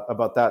said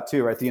about that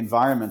too, right? The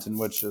environment in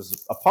which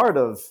is a part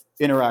of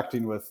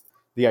interacting with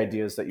the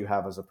ideas that you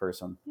have as a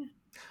person.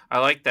 I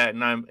like that,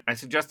 and I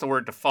suggest the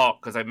word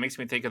default because it makes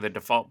me think of the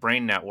default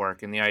brain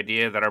network and the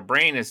idea that our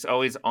brain is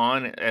always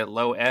on at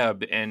low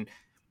ebb, and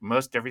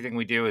most everything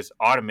we do is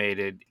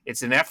automated.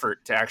 It's an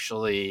effort to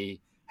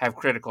actually have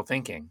critical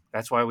thinking.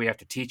 That's why we have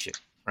to teach it,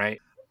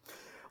 right?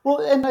 Well,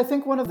 and I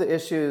think one of the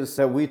issues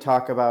that we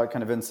talk about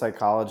kind of in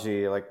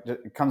psychology, like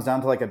it comes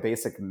down to like a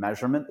basic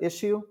measurement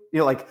issue.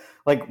 Like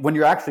when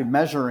you're actually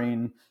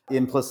measuring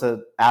implicit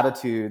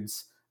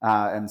attitudes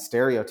and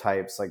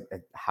stereotypes, like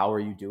how are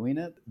you doing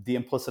it? The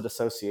implicit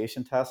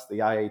association test, the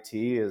IAT,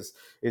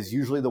 is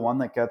usually the one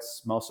that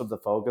gets most of the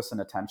focus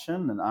and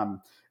attention,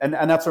 and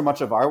that's where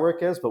much of our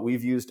work is. But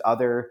we've used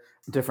other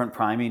different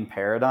priming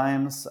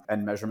paradigms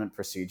and measurement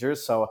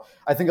procedures. So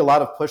I think a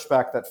lot of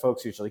pushback that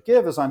folks usually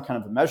give is on kind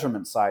of the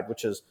measurement side,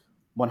 which is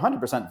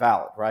 100%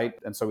 valid, right?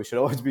 And so we should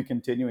always be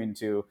continuing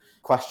to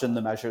question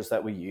the measures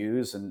that we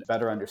use and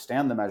better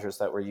understand the measures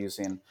that we're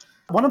using.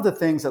 One of the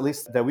things, at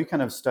least, that we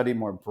kind of study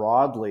more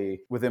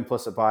broadly with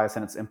implicit bias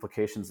and its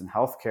implications in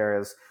healthcare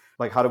is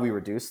like, how do we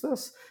reduce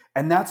this?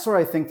 And that's where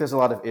I think there's a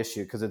lot of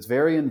issue because it's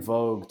very in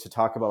vogue to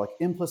talk about like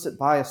implicit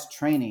bias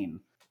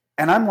training.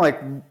 And I'm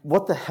like,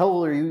 what the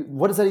hell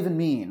what does that even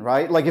mean,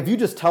 right? Like if you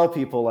just tell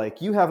people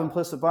like you have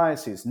implicit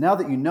biases, now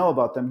that you know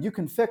about them, you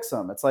can fix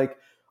them. It's like,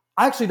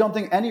 I actually don't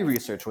think any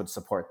research would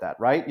support that,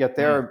 right? Yet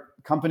there are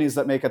companies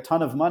that make a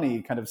ton of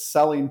money kind of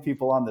selling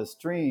people on this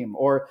dream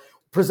or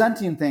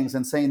presenting things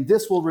and saying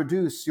this will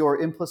reduce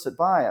your implicit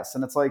bias.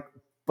 And it's like,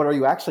 but are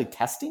you actually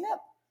testing it?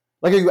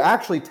 Like, are you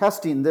actually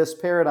testing this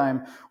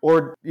paradigm?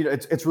 Or,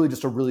 it's really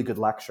just a really good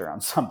lecture on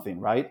something,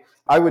 right?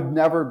 I would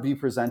never be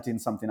presenting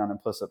something on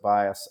implicit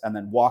bias and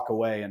then walk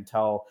away and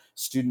tell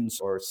students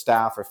or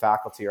staff or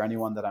faculty or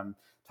anyone that I'm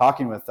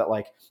talking with that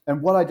like,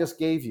 and what I just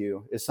gave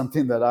you is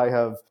something that I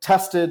have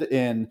tested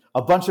in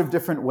a bunch of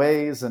different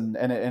ways and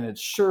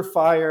it's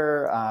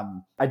surefire.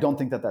 I don't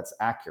think that that's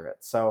accurate.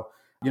 So,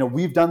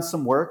 we've done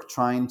some work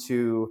trying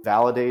to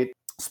validate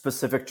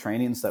specific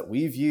trainings that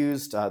we've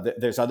used.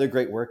 There's other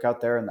great work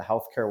out there in the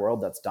healthcare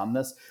world that's done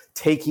this,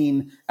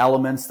 taking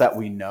elements that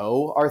we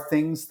know are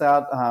things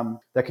that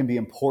that can be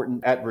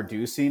important at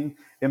reducing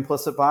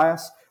implicit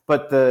bias.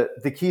 But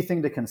the key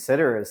thing to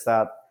consider is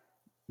that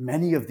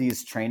many of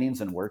these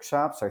trainings and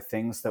workshops are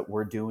things that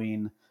we're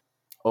doing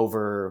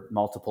over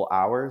multiple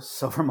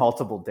hours, over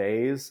multiple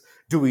days.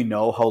 Do we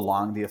know how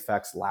long the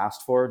effects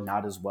last for?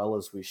 Not as well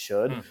as we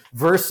should.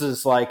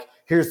 Versus like,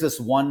 here's this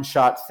one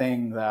shot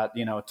thing that,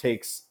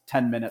 takes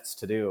 10 minutes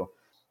to do.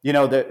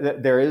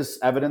 There is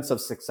evidence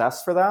of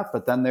success for that,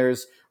 but then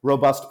there's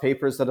robust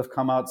papers that have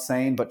come out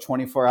saying, but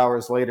 24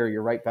 hours later,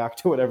 you're right back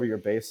to whatever your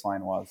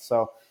baseline was.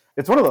 So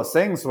it's one of those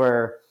things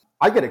where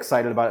I get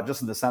excited about it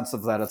just in the sense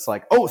of that it's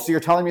like, oh, so you're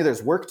telling me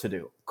there's work to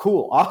do.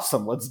 Cool.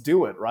 Awesome. Let's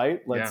do it.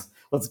 Right.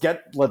 Let's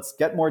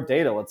get more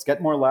data. Let's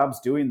get more labs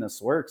doing this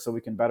work so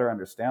we can better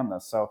understand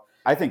this. So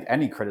I think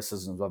any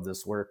criticisms of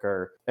this work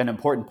are an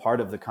important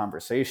part of the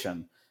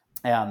conversation.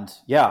 And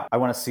yeah, I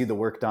want to see the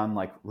work done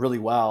like really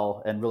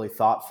well and really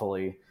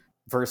thoughtfully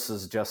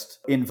versus just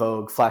in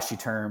vogue, flashy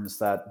terms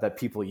that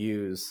people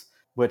use,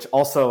 which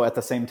also at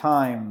the same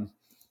time,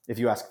 if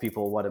you ask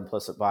people what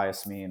implicit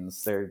bias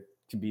means, there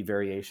can be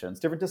variations.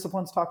 Different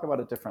disciplines talk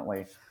about it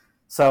differently.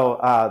 So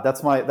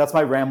that's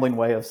my rambling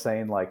way of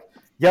saying like,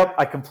 yep,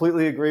 I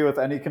completely agree with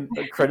any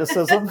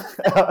criticism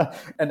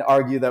and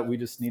argue that we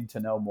just need to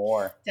know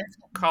more.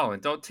 Colin,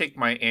 don't take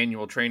my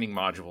annual training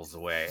modules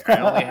away. I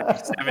only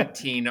have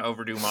 17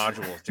 overdue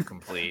modules to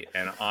complete,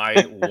 and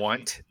I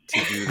want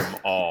to do them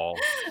all.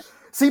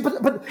 See,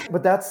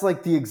 but that's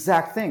like the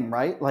exact thing,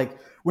 right? Like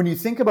when you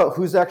think about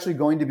who's actually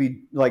going to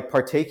be like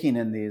partaking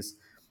in these,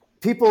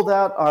 people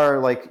that are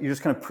like, you're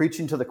just kind of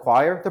preaching to the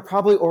choir, they're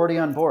probably already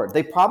on board.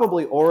 They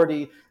probably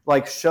already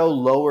like show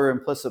lower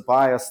implicit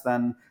bias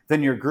than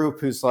your group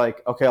who's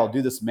like, okay, I'll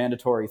do this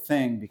mandatory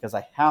thing because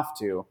I have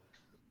to,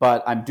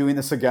 but I'm doing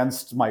this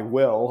against my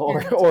will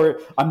or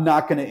I'm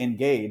not going to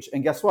engage.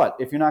 And guess what?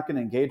 If you're not going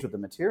to engage with the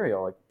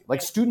material,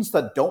 like students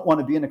that don't want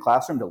to be in a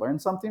classroom to learn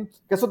something,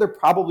 guess what they're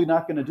probably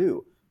not going to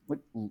do? Like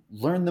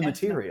learn the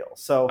material.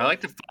 So I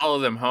like to follow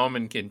them home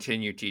and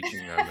continue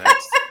teaching them.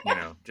 That's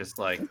just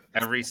like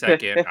every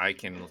second I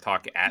can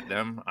talk at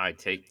them, I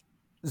take.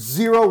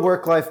 Zero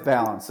work-life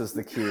balance is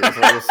the key, is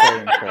what you're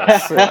saying,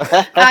 Chris.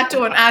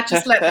 I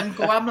just let them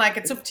go. I'm like,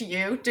 it's up to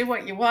you. Do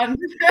what you want.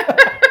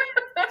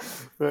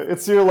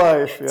 It's your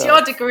life. It's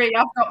your degree.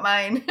 I've got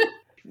mine.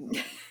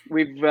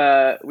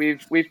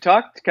 We've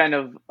talked kind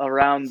of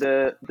around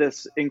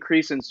this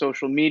increase in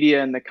social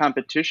media and the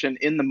competition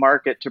in the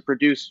market to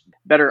produce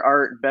better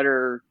art,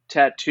 better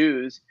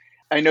tattoos.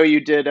 I know you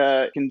did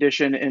a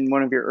condition in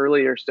one of your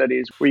earlier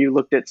studies where you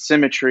looked at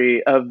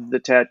symmetry of the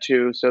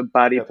tattoo, so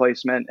body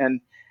placement,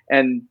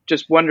 and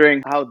just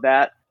wondering how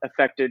that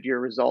affected your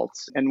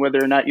results and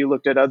whether or not you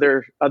looked at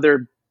other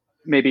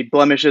maybe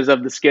blemishes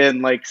of the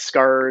skin like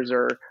scars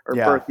or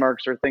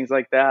birthmarks or things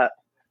like that.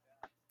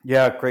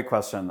 Yeah, great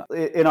question.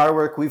 In our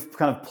work, we've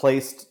kind of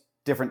placed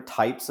different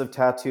types of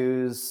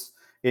tattoos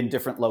in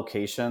different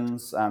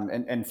locations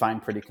and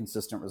find pretty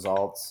consistent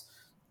results.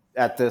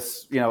 At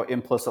this,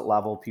 implicit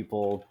level,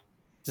 people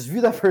just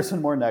view that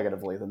person more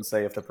negatively than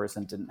say if the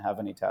person didn't have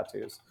any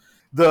tattoos.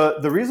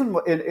 The reason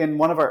in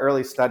one of our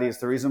early studies,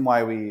 the reason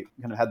why we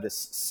kind of had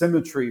this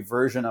symmetry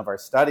version of our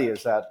study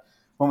is that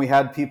when we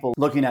had people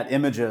looking at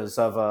images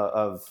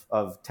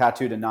of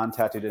tattooed and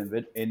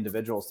non-tattooed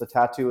individuals, the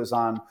tattoo is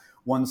on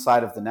one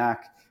side of the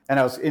neck.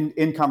 And I was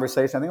in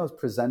conversation, I think I was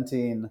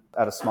presenting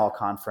at a small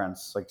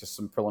conference, like just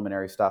some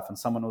preliminary stuff. And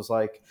someone was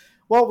like,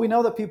 well, we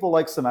know that people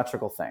like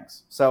symmetrical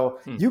things. So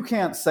you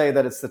can't say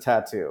that it's the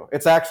tattoo.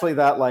 It's actually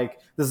that like,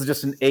 this is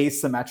just an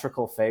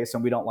asymmetrical face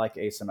and we don't like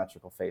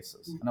asymmetrical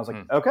faces. And I was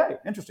like, okay,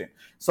 interesting.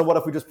 So what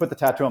if we just put the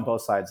tattoo on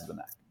both sides of the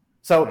neck?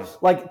 So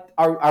like,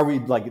 are we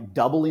like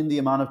doubling the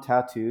amount of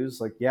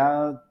tattoos? Like,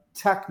 yeah,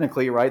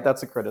 technically, right?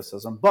 That's a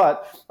criticism.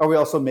 But are we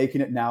also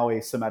making it now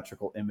a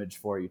symmetrical image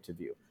for you to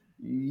view?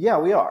 Yeah,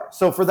 we are.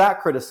 So for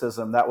that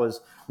criticism, that was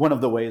one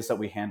of the ways that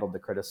we handled the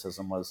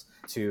criticism was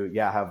to,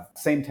 have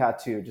same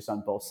tattoo just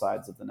on both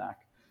sides of the neck.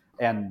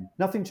 And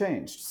nothing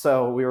changed.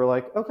 So we were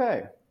like,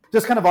 okay.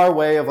 Just kind of our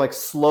way of like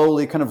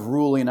slowly kind of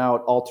ruling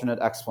out alternate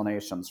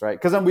explanations, right?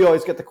 Because then we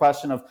always get the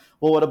question of,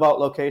 well, what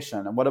about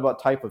location? And what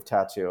about type of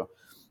tattoo?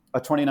 A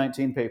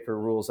 2019 paper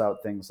rules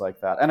out things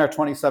like that. And our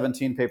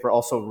 2017 paper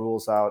also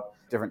rules out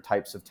different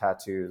types of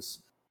tattoos.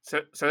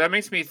 So that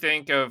makes me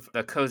think of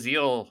the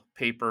Koziel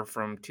paper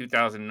from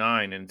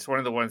 2009, and it's one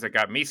of the ones that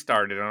got me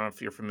started. I don't know if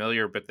you're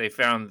familiar, but they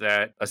found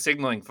that a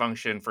signaling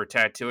function for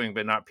tattooing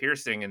but not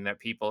piercing, and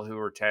that people who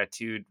were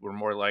tattooed were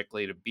more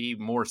likely to be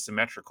more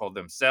symmetrical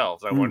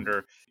themselves. I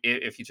wonder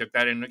if you took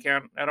that into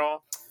account at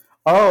all?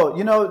 Oh,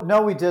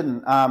 no, we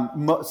didn't.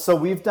 So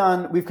we've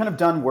kind of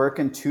done work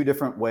in two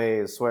different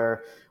ways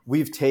where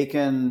we've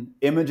taken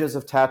images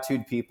of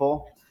tattooed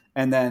people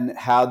and then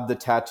had the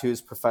tattoos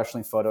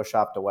professionally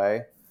photoshopped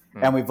away.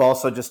 And we've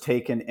also just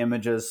taken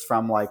images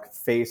from like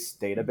face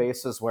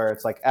databases where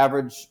it's like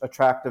average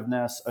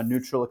attractiveness, a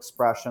neutral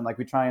expression. Like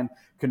we try and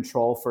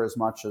control for as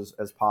much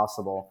as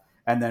possible.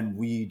 and then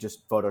we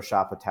just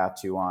Photoshop a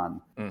tattoo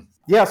on.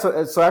 Yeah,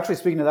 so actually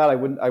speaking to that,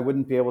 I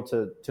wouldn't be able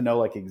to know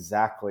like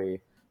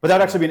exactly, but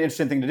that'd actually be an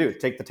interesting thing to do.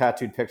 Take the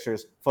tattooed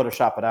pictures,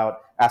 Photoshop it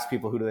out, ask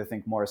people who do they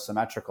think more is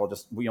symmetrical.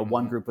 Just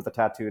one group with the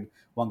tattooed,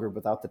 one group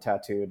without the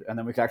tattooed, and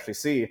then we can actually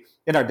see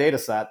in our data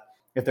set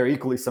if they're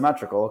equally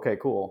symmetrical. Okay,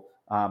 cool.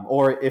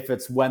 Or if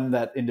it's when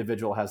that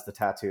individual has the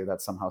tattoo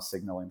that's somehow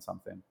signaling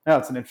something. Yeah,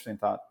 it's an interesting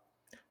thought.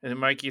 And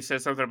Mike, you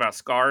said something about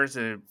scars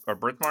or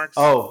birthmarks?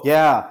 Oh,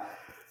 yeah.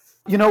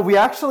 We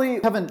actually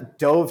haven't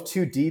dove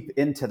too deep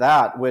into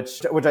that,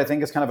 which I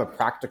think is kind of a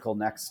practical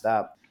next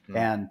step.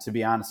 And to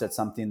be honest, it's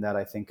something that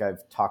I think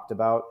I've talked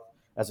about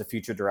as a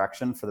future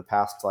direction for the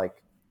past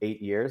like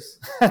 8 years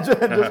and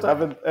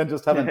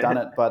just haven't done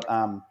it. But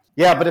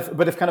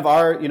but if kind of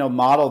our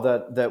model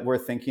that we're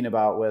thinking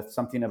about with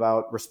something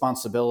about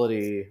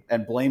responsibility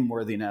and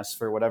blameworthiness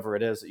for whatever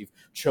it is that you've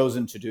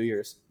chosen to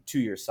do to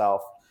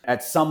yourself,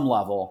 at some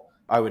level,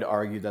 I would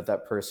argue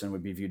that person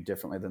would be viewed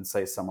differently than,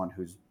 say, someone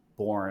who's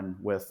born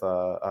with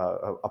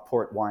a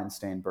port wine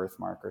stained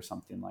birthmark or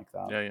something like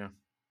that. Yeah.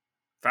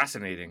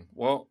 Fascinating.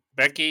 Well,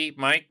 Becky,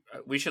 Mike,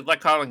 we should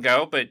let Colin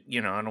go, but I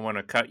don't want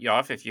to cut you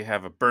off if you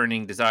have a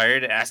burning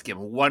desire to ask him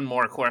one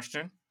more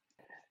question.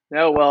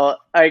 No, well,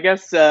 I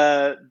guess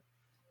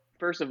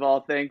first of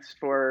all, thanks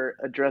for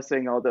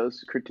addressing all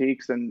those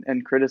critiques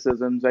and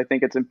criticisms. I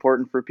think it's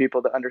important for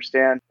people to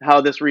understand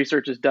how this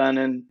research is done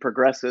and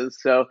progresses.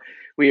 So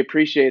we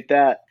appreciate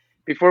that.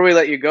 Before we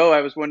let you go,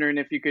 I was wondering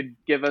if you could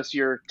give us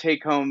your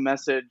take-home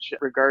message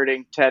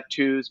regarding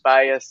tattoos,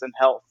 bias, and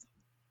health.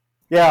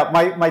 Yeah,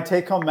 my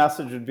take-home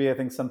message would be, I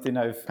think, something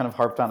I've kind of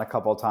harped on a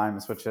couple of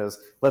times, which is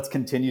let's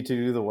continue to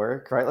do the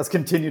work, right? Let's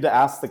continue to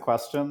ask the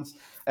questions.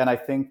 And I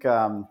think,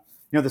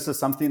 this is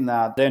something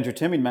that Andrew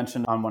Timming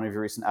mentioned on one of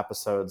your recent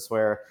episodes,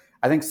 where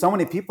I think so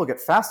many people get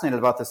fascinated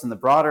about this in the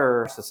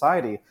broader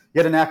society,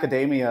 yet in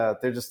academia,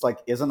 there just like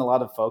isn't a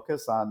lot of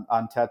focus on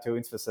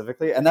tattooing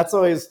specifically. And that's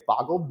always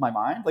boggled my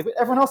mind. Like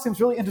everyone else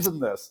seems really interested in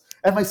this.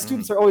 And my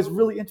students are always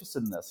really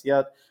interested in this.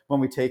 Yet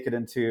when we take it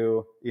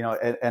into,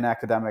 an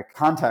academic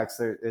context,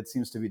 it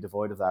seems to be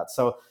devoid of that.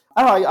 So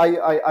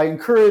I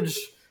encourage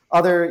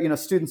other,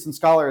 students and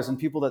scholars and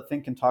people that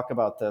think and talk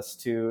about this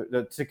to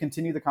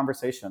continue the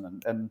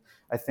conversation. And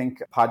I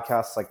think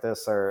podcasts like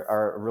this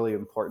are a really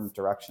important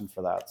direction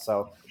for that.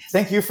 So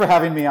thank you for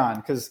having me on,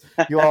 because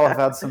you all have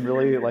had some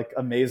really like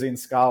amazing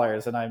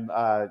scholars, and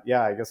I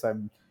guess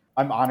I'm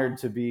honored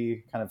to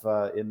be kind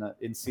of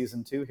in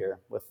season 2 here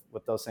with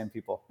those same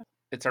people.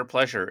 It's our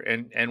pleasure.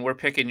 And we're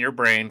picking your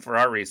brain for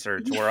our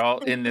research. We're all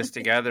in this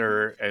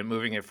together and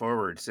moving it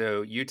forward.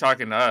 So you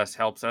talking to us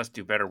helps us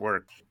do better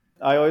work.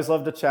 I always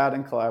love to chat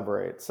and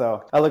collaborate.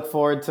 So I look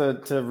forward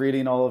to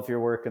reading all of your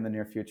work in the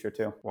near future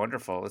too.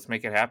 Wonderful. Let's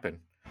make it happen.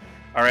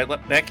 All right,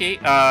 Becky,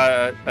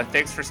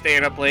 thanks for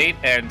staying up late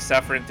and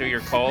suffering through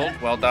your cold.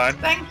 Well done.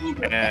 Thank you.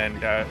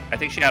 And I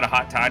think she had a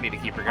hot toddy to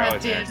keep her going. I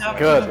did. So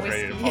good. I was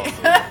ready to fall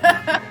asleep.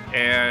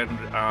 And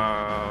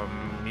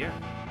yeah.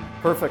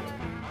 Perfect.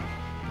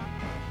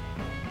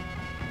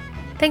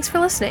 Thanks for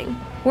listening.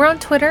 We're on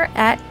Twitter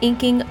at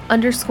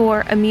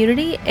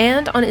inking_immunity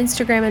and on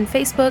Instagram and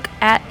Facebook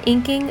at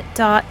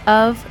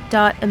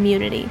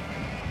inking.of.immunity.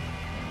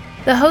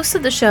 The hosts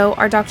of the show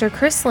are Dr.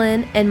 Chris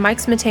Lynn and Mike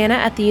Smetana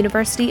at the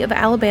University of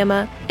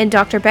Alabama and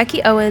Dr.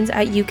 Becky Owens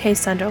at UK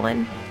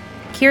Sunderland.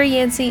 Kira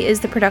Yancey is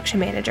the production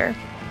manager.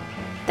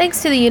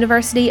 Thanks to the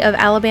University of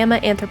Alabama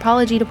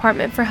Anthropology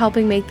Department for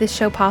helping make this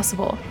show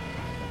possible.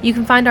 You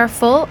can find our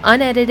full,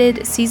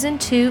 unedited Season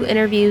 2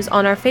 interviews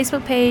on our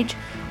Facebook page,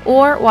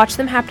 or watch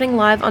them happening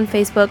live on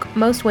Facebook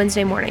most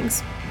Wednesday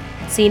mornings.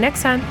 See you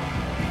next time.